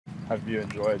Have you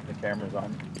enjoyed the cameras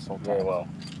on this whole time? Very well.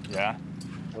 Yeah?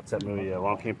 What's that movie?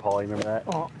 Long King Paul, you remember that?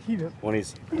 Oh, he did. When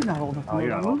he's not old enough to you're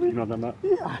know not that old. movie? You know what I'm talking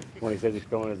about? Yeah. When he says he's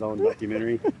filming his own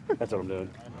documentary. That's what I'm doing.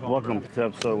 Welcome to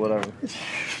episode whatever.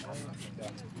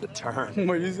 The turn.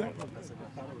 What did you say?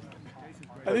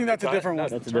 I think that's a different one.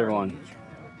 That's a different one.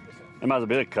 It might as well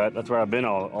be a cut. That's where I've been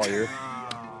all year.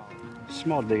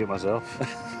 Small dig at myself.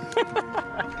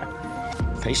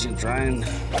 Patient trying.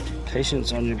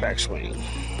 Patience on your backswing.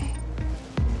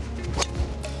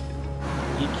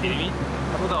 Are you kidding me? I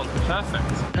thought that was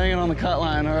perfect. Hanging on the cut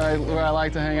line where I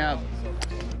like to hang out.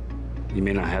 You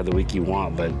may not have the week you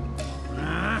want, but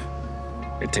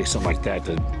it takes something like that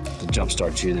to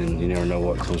jumpstart you, and you never know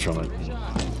what comes from it.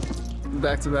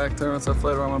 Back-to-back tournaments up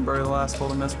later, I'm gonna bury the last hole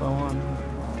to miss by one.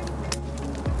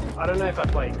 I don't know if I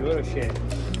played good or shit.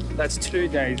 That's 2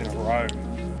 days in a row.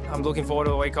 I'm looking forward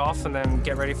to a week off and then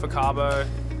get ready for Cabo.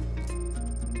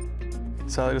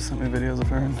 Sally just sent me videos of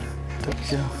her in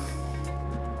Tokyo.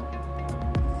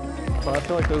 But I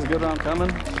feel like there's a good round coming.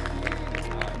 So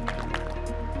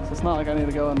it's not like I need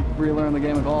to go and relearn the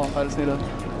game of golf. I just need to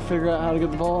figure out how to get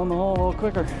the ball in the hole a little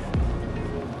quicker.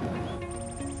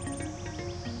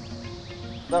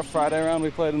 That Friday round we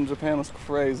played in Japan was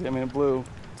crazy. I mean, it blew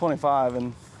 25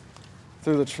 and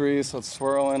through the trees, so it's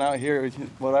swirling. Out here,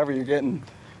 whatever you're getting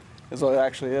is what it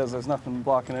actually is. There's nothing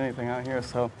blocking anything out here,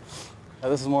 so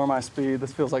this is more my speed.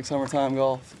 This feels like summertime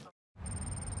golf.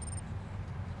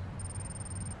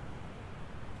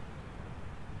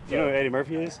 You know who Eddie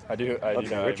Murphy is? I do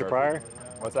know Richard Pryor?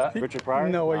 What's that? Richard Pryor?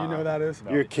 No way you know who that is.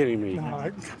 You're kidding me.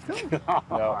 No,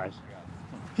 Gosh.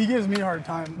 he gives me a hard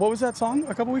time. What was that song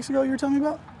a couple weeks ago you were telling me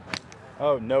about?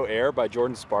 Oh, No Air by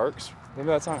Jordan Sparks.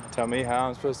 Remember that song? Tell me how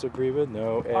I'm supposed to agree with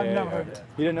no air. I've never heard it.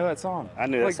 You didn't know that song? I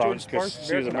knew that like song Jordan because Sparks,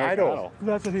 she was American Idol.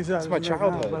 That's what he said. That's my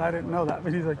childhood. But I didn't know that.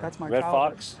 But he's like, that's my Red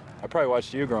childhood. Fox. I probably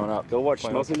watched you growing up. Go watch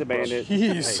Playing Smoking the Bandit.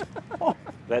 Jeez. Hey,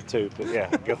 that too, but yeah.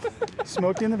 Go.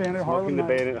 Smokey and the Bandit, Harlem Smoking the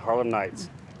Nights. Bandit, Harlem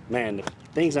Nights. Man, the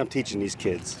things I'm teaching these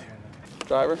kids.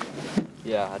 Driver?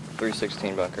 Yeah, at the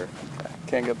 316 bunker.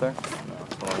 Can't get there. No,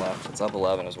 it's one left. It's up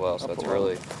 11 as well, so Up it's 11.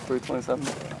 really 327.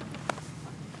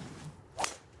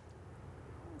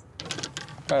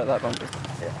 Right at that bunker.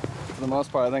 Yeah. For the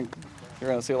most part, I think you're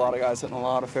going to see a lot of guys hitting a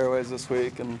lot of fairways this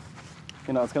week, and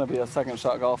you know it's going to be a second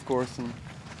shot golf course, and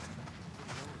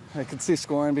I could see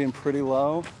scoring being pretty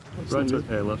low. Right's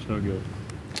okay, left's no good.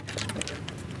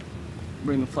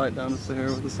 Bring the flight down to stay here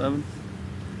with the 7.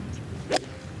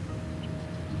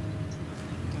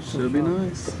 Should be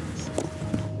nice.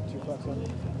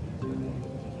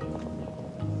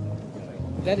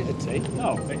 That hit the tee?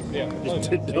 No. Yeah.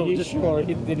 Just sure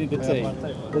he did hit the tee.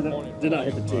 Did not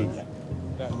hit the tee.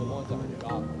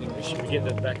 Should we get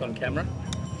that back on camera?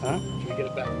 Huh? Should we get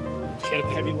it back? Get it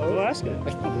heavy Well, load? ask it.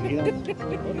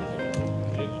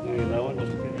 You know what?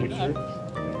 Just a picture.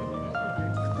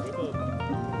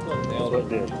 That's what it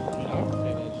did.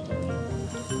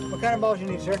 What kind of balls you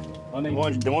need, sir?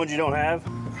 The ones you don't have?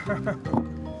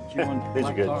 These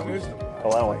are good. Oh, I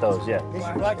don't want those, yeah.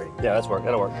 Yeah,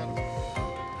 that'll work.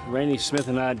 Randy Smith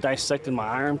and I dissected my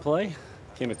iron play.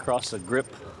 Came across a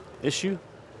grip issue,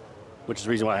 which is the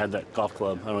reason why I had that golf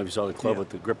club. I don't know if you saw the club with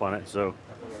the grip on it. So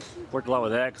worked a lot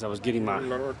with that because I was getting when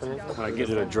I get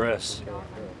it addressed,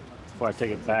 before I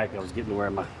take it back, I was getting to where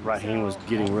my right hand was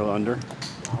getting real under.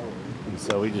 And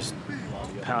so we just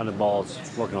pounded balls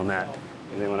working on that.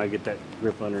 And then when I get that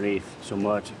grip underneath so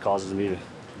much, it causes me to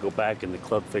go back and the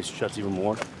club face shuts even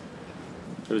more.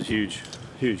 It was huge,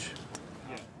 huge.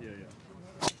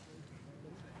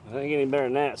 I ain't getting any better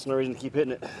than that. It's no reason to keep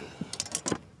hitting it.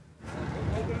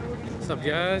 What's up,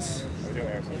 guys?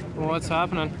 What's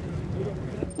happening?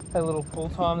 Had a little pool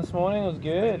time this morning. It was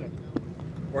good.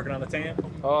 Working on the tan?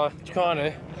 Oh, kind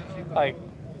of. Like,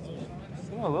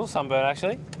 a little sunburn,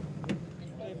 actually.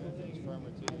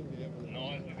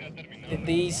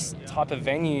 These type of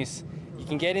venues, you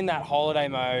can get in that holiday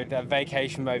mode, that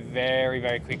vacation mode very,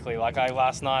 very quickly. Like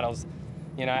last night, I was,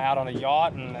 out on a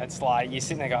yacht, and it's like you're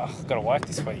sitting there going, oh, I've got to work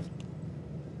this week.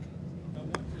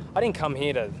 I didn't come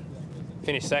here to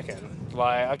finish second.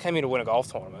 Like, I came here to win a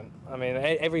golf tournament. I mean,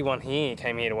 everyone here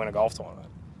came here to win a golf tournament.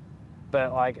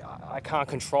 But like, I can't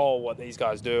control what these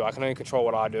guys do. I can only control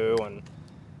what I do, and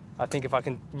I think if I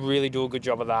can really do a good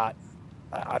job of that,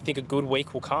 I think a good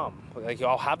week will come. Like,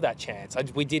 I'll have that chance.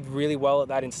 We did really well at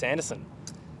that in Sanderson,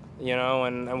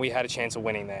 and we had a chance of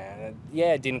winning there. And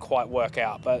it didn't quite work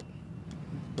out, but,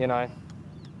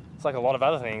 it's like a lot of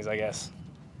other things, I guess.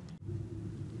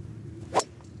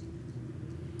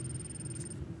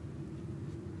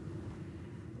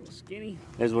 Skinny.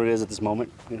 It is what it is at this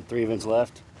moment. 3 events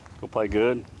left. Go play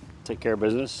good, take care of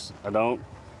business. I don't.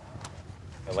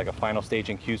 like a final stage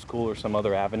in Q school or some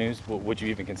other avenues? Would you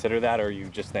even consider that, or you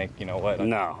just think, you know what?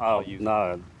 No,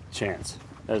 not a chance.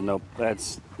 There's no,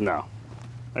 no.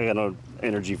 I got no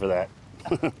energy for that.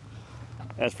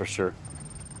 That's for sure.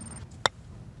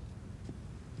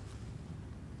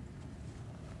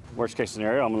 Worst case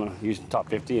scenario, I'm gonna use the top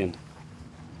 50 and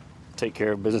take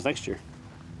care of business next year.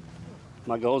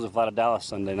 My goal is to fly to Dallas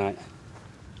Sunday night,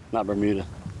 not Bermuda.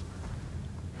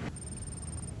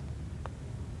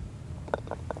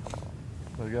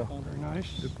 There you go. Very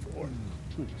nice. Good four.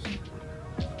 Nice.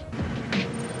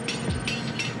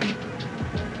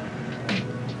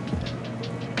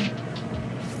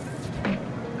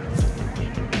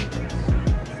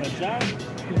 Good job.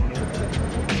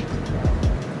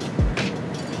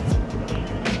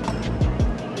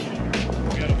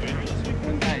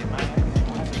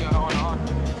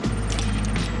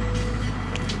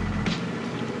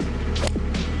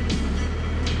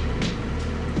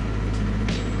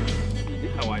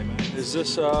 Is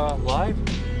this live?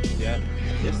 Yeah.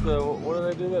 It's the, what do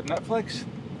they do that? Netflix?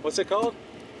 What's it called?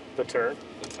 The turn.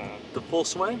 The full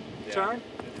swing turn?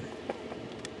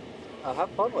 I'll have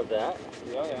fun with that.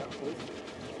 Yeah.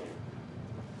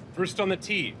 First on the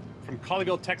tee, from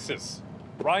Colleyville, Texas,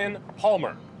 Ryan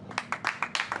Palmer.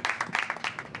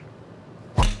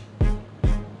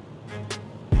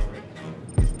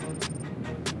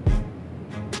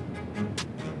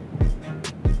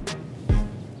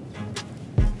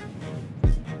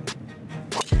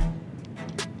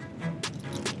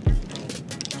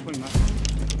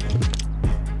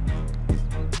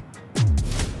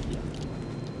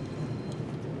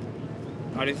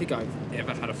 I don't think I've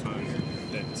ever had a phone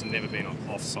that's never been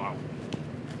off silent.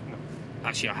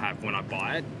 Actually, I have when I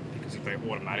buy it, because it goes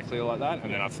automatically like that,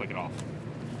 and then I flick it off.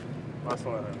 Last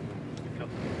one I heard.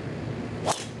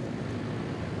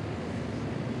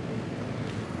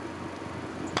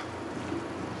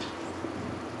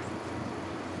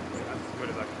 That's as good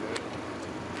as I can do.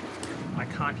 I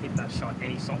can't keep that shot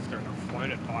any softer, and I've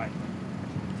flown it by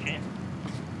 10.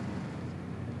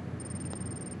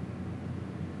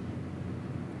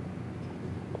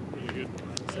 Really good.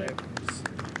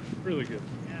 Really good.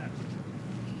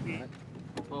 Yeah.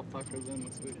 12 tacos in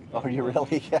this week. Oh, you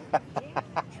really?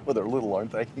 Well, they're little,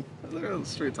 aren't they? They're the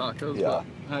street tacos. Yeah.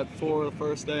 But I had 4 the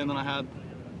first day, and then I had,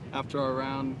 after our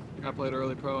round, I played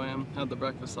early pro-am, had the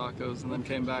breakfast tacos, and then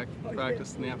came back,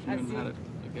 practiced in the afternoon, and had it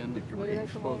again at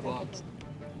 4 o'clock.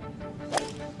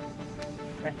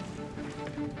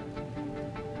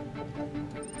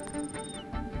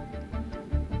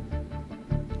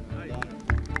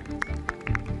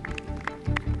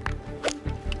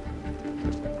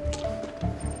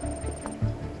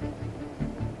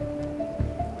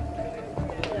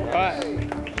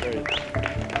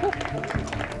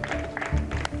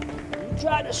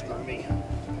 Try to screw me.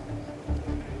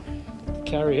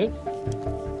 Carry it.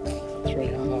 3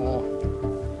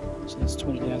 so that's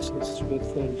 20 down, so that's good.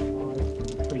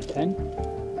 35, 310.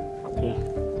 Yeah.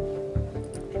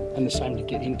 And the same to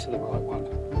get into the right one.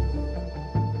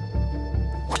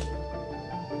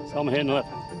 So I'm hitting left.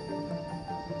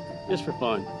 Just for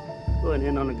fun. Go ahead and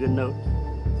end on a good note.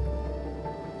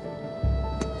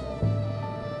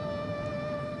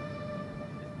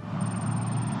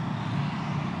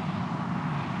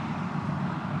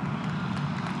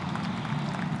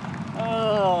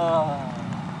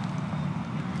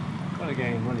 What a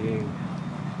game, what a game.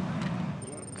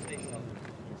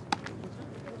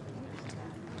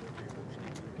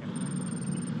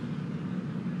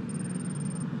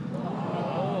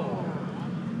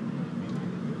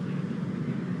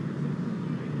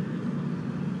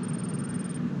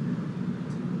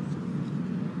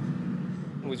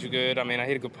 Which was good. I mean, I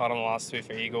hit a good putt on the last 2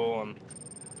 for eagle, and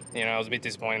you know, I was a bit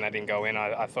disappointed that didn't go in.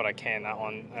 I thought I canned that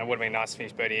one, and it would have been nice to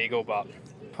finish birdie eagle, but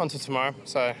on to tomorrow.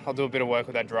 So I'll do a bit of work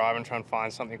with that drive and try and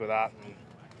find something with that and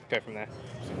go from there.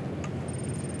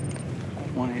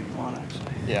 181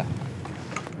 actually. Yeah.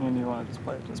 When you want to just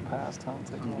play it just past, huh?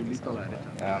 It's like, I don't even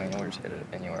know, we just hit it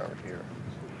anywhere over here.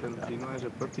 That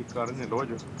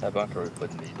bunker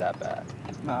wouldn't be that bad.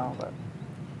 no, but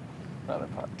rather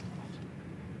putt.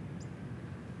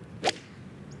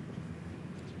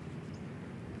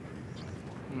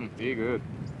 Be good.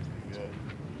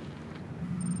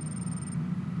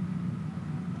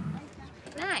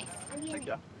 Nice. Thank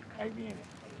you.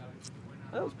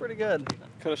 That was pretty good.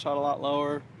 Could have shot a lot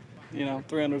lower. You know,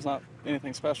 300's not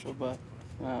anything special, but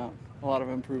a lot of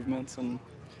improvements. And,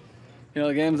 you know,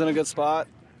 the game's in a good spot.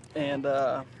 And,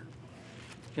 you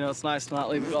know, it's nice to not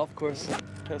leave the golf course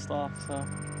pissed off, so.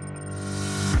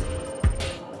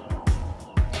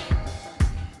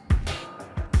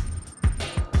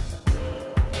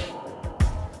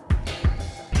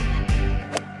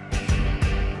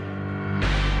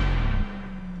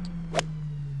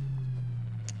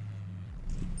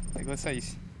 let's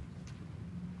say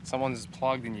someone's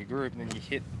plugged in your group, and then you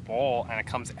hit the ball, and it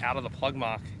comes out of the plug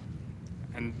mark,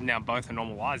 and now both are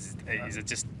normal wires. Is it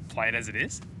just played as it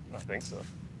is? I think so.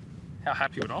 How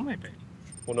happy would I be?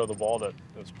 Well, no, the ball that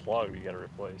was plugged, you got to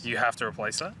replace. You have to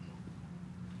replace that?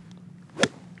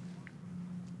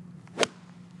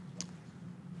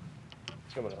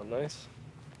 It's coming out nice.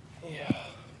 Yeah.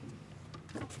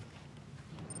 I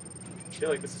feel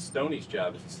like this is Stoney's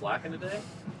job. Is he slacking today?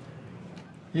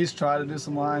 He's tried to do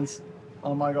some lines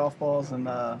on my golf balls, and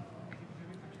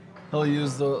he'll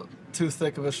use the too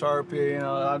thick of a Sharpie. You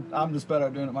know, I'm just better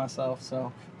at doing it myself,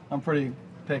 so I'm pretty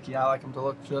picky. I like them to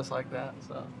look just like that.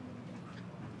 So,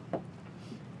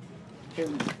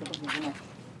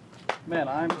 man,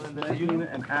 I'm making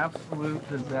an absolute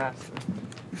disaster.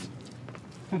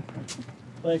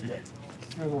 Like,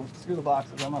 screw the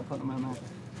boxes. I'm not putting them in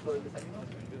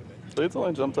there. It's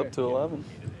only jumped up to 11.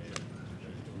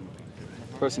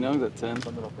 Person Young's at 10.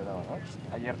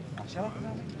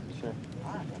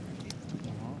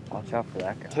 Watch out for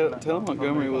that guy. Taylor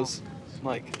Montgomery was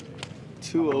like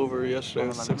 2 over yesterday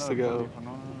with 6 to go.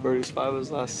 Birdie's 5 of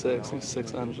his last 6. He's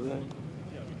 6 under today.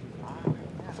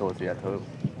 So what's he at total?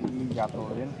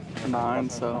 9,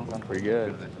 so Pretty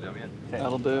good.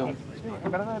 that'll do.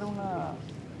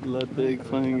 Ludwig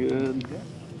playing good.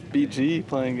 BG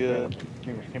playing good.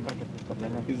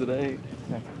 He's at 8.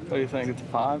 What do you think? It's a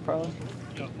 5 probably?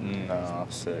 No,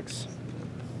 6.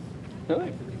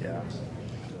 Really? Yeah.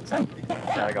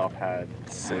 Dagoff had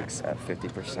 6 at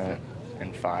 50%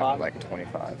 and 5 at like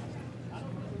 25.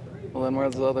 Well, then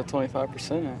where's the other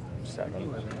 25% at?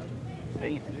 7.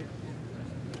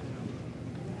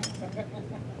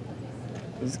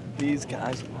 These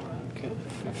guys are good.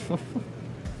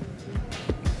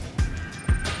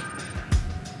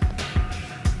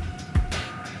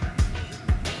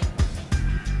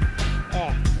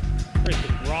 Oh,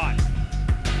 freaking right.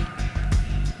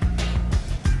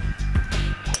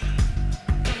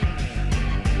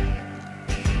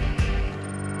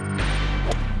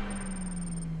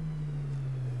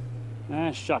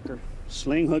 Ah, shocker.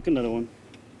 Sling hook, another one.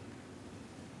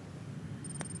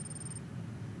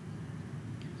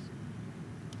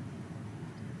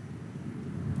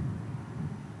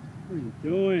 What are you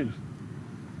doing?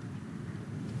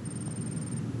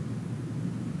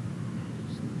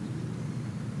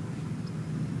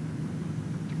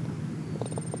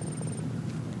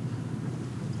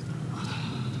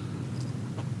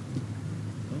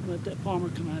 Don't let that Palmer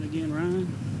come out again, Ryan.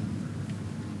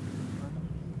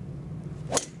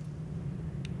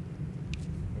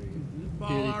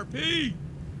 Ball RP!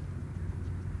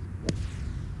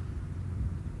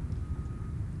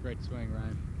 Great swing,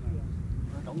 Ryan.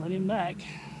 Don't let him back.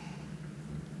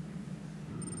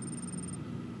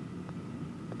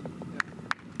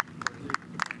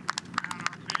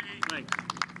 Thanks.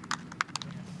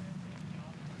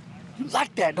 You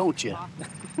like that, don't you?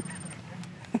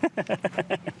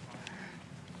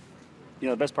 You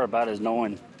know, the best part about it is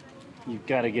knowing you've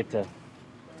got to get to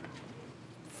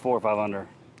 4 or 5 under. And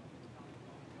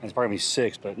it's probably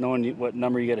 6, but knowing what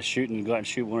number you got to shoot and go out and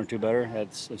shoot 1 or 2 better,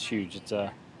 that's huge. It's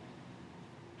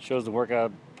shows the work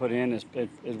I put in is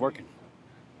working.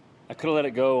 I could have let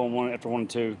it go on after 1 and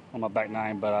 2 on my back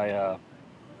 9, but I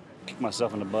kicked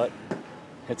myself in the butt.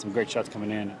 Hit some great shots coming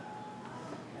in.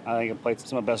 I think I played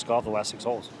some of my best golf the last 6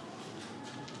 holes.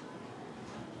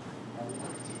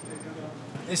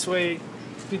 This week,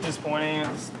 it's a bit disappointing.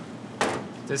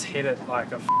 Just hit it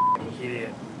like a f***ing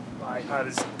idiot. Like, I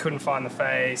just couldn't find the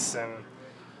face, and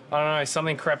I don't know,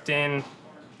 something crept in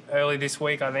early this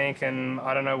week, I think, and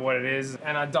I don't know what it is.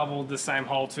 And I doubled the same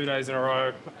hole 2 days in a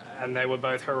row, and they were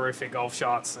both horrific golf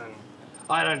shots, and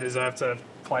I don't deserve to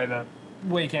play the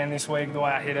weekend this week the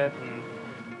way I hit it. And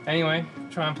anyway,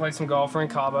 try and play some golf. We're in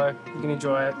Cabo. You can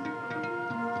enjoy it.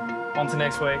 On to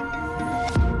next week.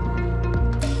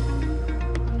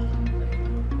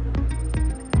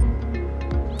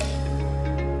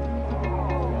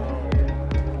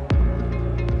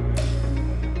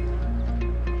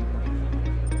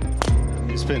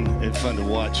 It's been fun to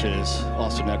watch as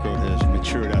Austin Eckroat has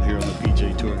matured out here on the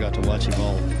PGA Tour. Got to watch him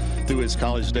all through his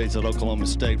college days at Oklahoma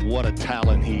State. What a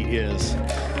talent he is.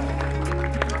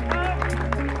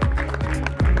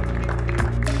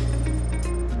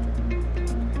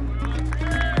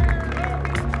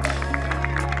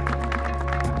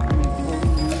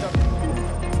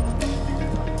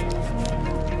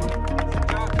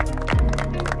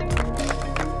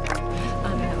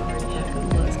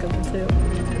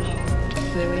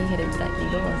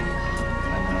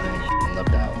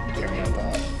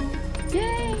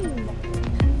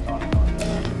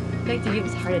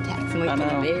 I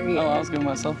know. Oh, I was giving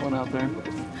myself one out there.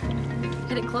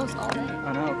 Hit it close all day.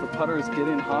 I know, the putter is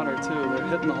getting hotter too. They're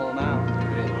hitting the hole now.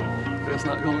 They're just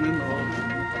not going in the hole.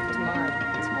 Tomorrow.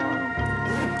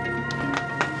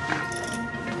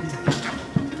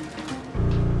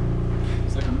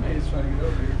 It's like a maze trying to get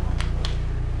over here.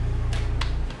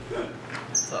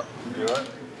 What's up? Do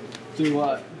what? Do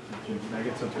what? Did you make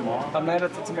it to tomorrow? I made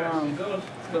it to tomorrow.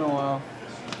 It's been a while.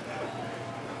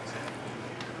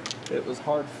 It was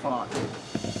hard fought.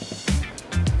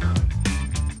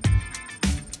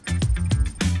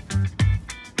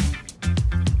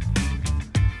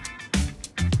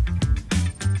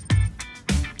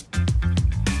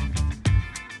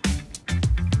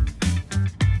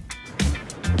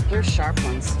 Here's sharp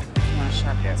ones. You want a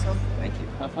sharp pencil? Thank you.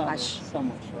 I found Gosh.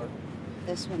 somewhat sharp.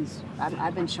 This one's,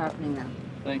 I've been sharpening them.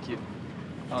 Thank you.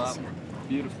 Oh, that one.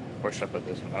 Beautiful. Where should I put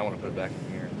this one? I don't want to put it back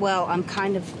in here. Well, I'm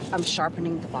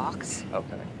sharpening the box.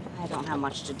 Okay. I don't have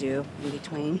much to do in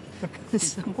between.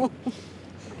 So.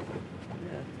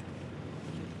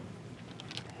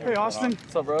 Hey, Austin.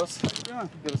 What's up, Rose? Yeah.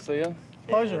 Good to see you.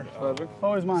 Pleasure. Pleasure.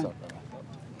 Always mine. What's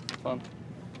up, fun.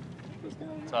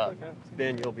 What's up?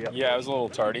 Ben, you'll be up. Yeah, I was a little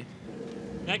tardy.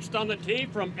 Next on the tee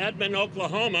from Edmond,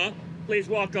 Oklahoma, please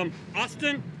welcome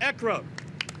Austin Eckroat.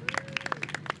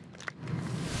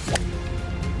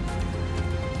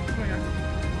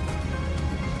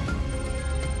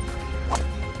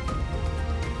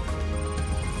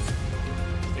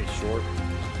 Stay short.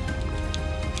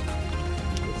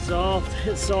 It's soft.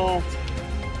 It's soft.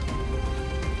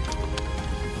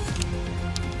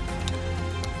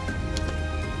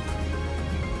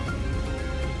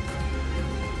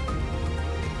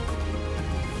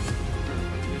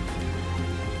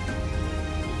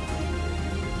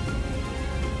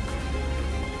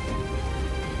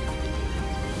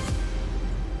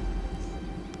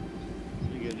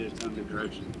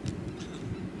 Direction.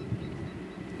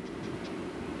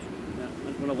 Yeah,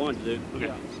 that's what I wanted to do. Okay.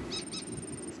 Yeah.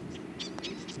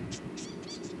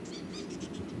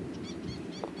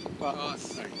 Well,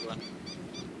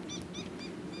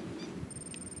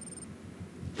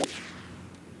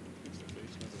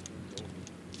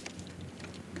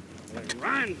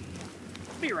 Ryan,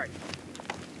 be right.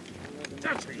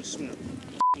 That's how you smell.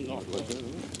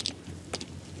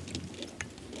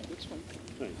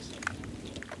 Thanks.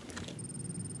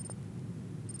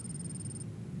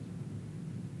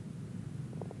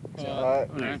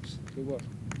 Thanks. Good work.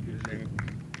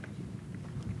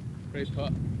 Great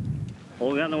putt.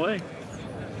 Hole got in the way.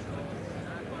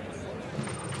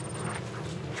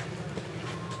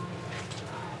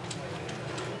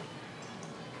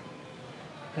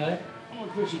 Okay. I'm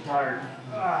pretty tired.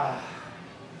 Yeah,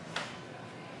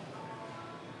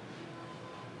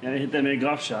 I didn't hit that many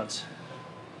golf shots,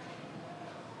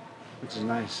 which is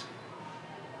nice.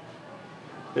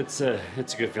 It's a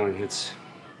good feeling. It's,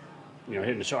 you know,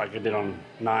 hitting the shot like I did on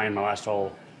 9, my last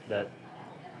hole, that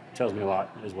tells me a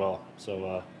lot as well.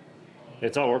 So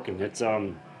it's all working. It's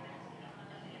but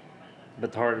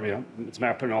the hard, I mean, it's a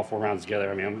matter of putting all 4 rounds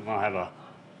together. I mean, I'm gonna have a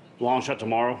long shot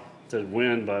tomorrow to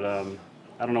win, but I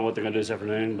don't know what they're gonna do this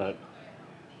afternoon. But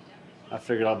I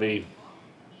figured I'll be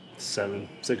 6,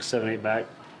 7, 8 back,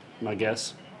 my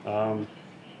guess.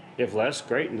 If less,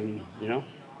 great, and you know,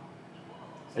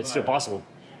 it's still possible.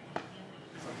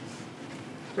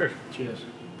 Sure. Cheers.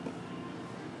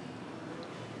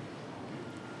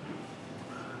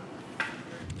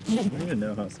 I don't even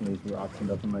know how some of these rocks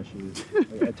end up in my shoes.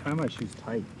 Like, I tie my shoes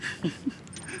tight.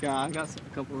 Yeah, I got a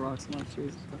couple of rocks in my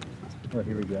shoes. Oh,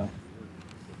 here we go.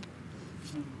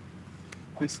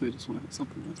 Basically, just want to hit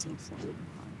something that's outside.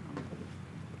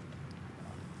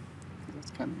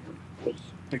 That's kind of what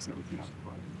takes everything out of the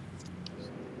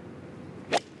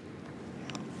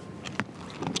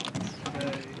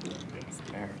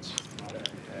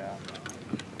Yeah.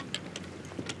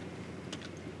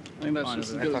 I think that's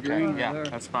just as good as green right yeah, there.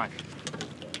 that's fine.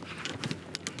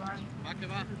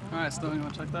 All right, Stone, you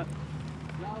want to check that?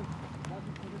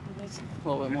 A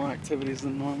little bit more activities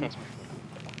than normal.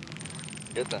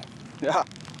 Good thing. Yeah,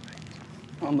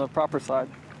 on the proper side.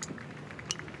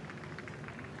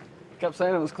 Kept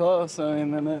saying it was close. I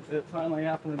mean, then it finally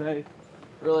happened today.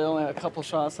 Really only a couple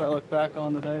shots that I look back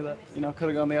on today that, you know, could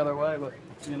have gone the other way, but,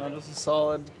 you know, just a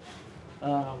solid,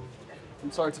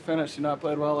 from start to finish. You know, I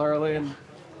played well early and,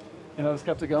 you know, just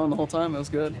kept it going the whole time. It was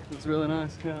good. It was really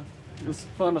nice, yeah. It was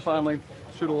fun to finally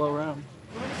shoot a low round.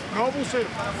 No bullshit.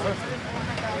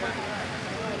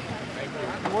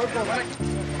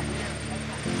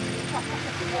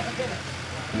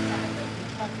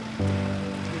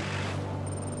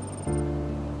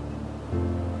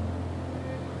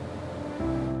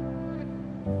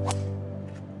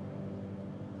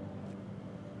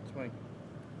 Swing.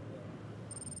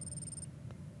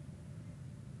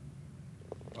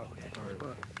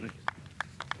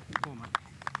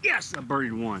 Yes, I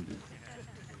birdied one.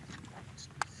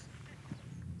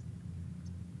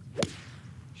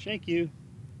 Thank you.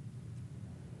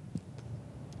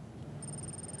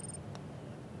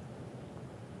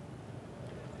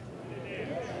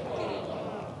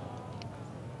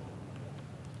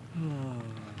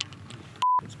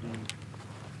 It's been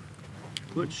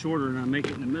a foot shorter and I make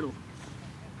it in the middle.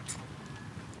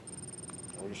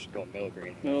 We're just going middle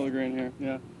green. Middle of the green here,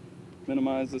 yeah.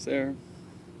 Minimize this air.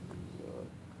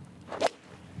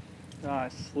 I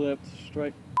slipped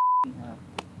straight.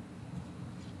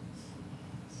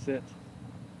 Sit.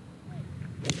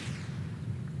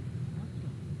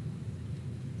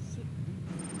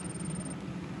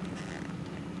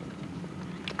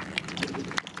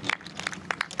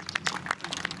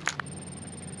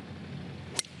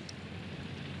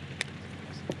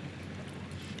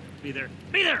 Be there.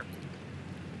 Be there!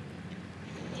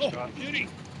 Oh, beauty!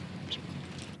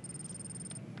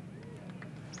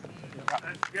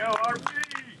 Let's go, RP!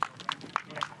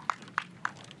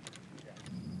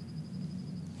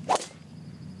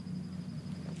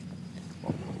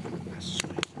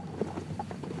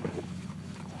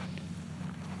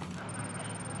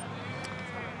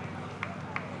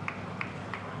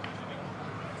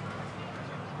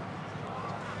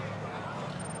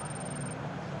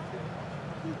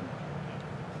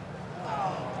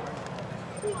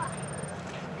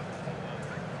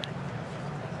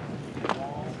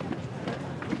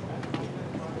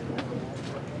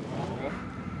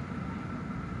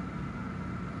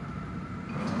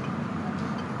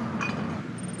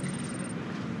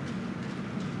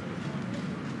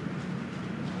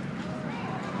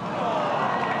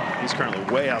 He's currently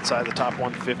way outside the top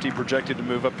 150, projected to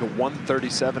move up to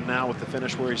 137 now with the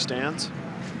finish where he stands.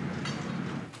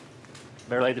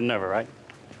 Better late than never, right?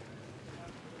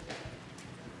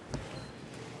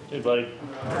 Hey, buddy.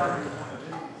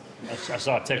 I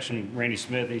saw a text from Randy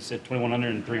Smith. He said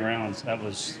 2,100 in 3 rounds. That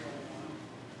was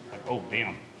like, oh,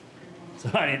 damn. So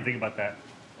I didn't think about that.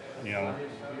 You know,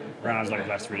 rounds like the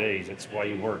last 3 days. That's why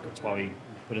you work. That's why we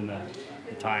put in the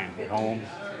time at home,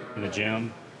 in the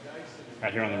gym,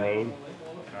 out here on the road.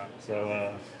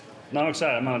 So, no, I'm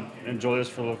excited. I'm going to enjoy this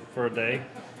for a day,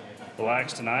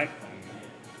 relax tonight,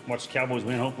 watch the Cowboys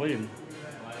win, hopefully, and,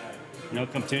 you know,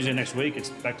 come Tuesday next week, it's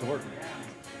back to work.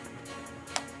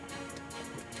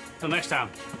 Till next time.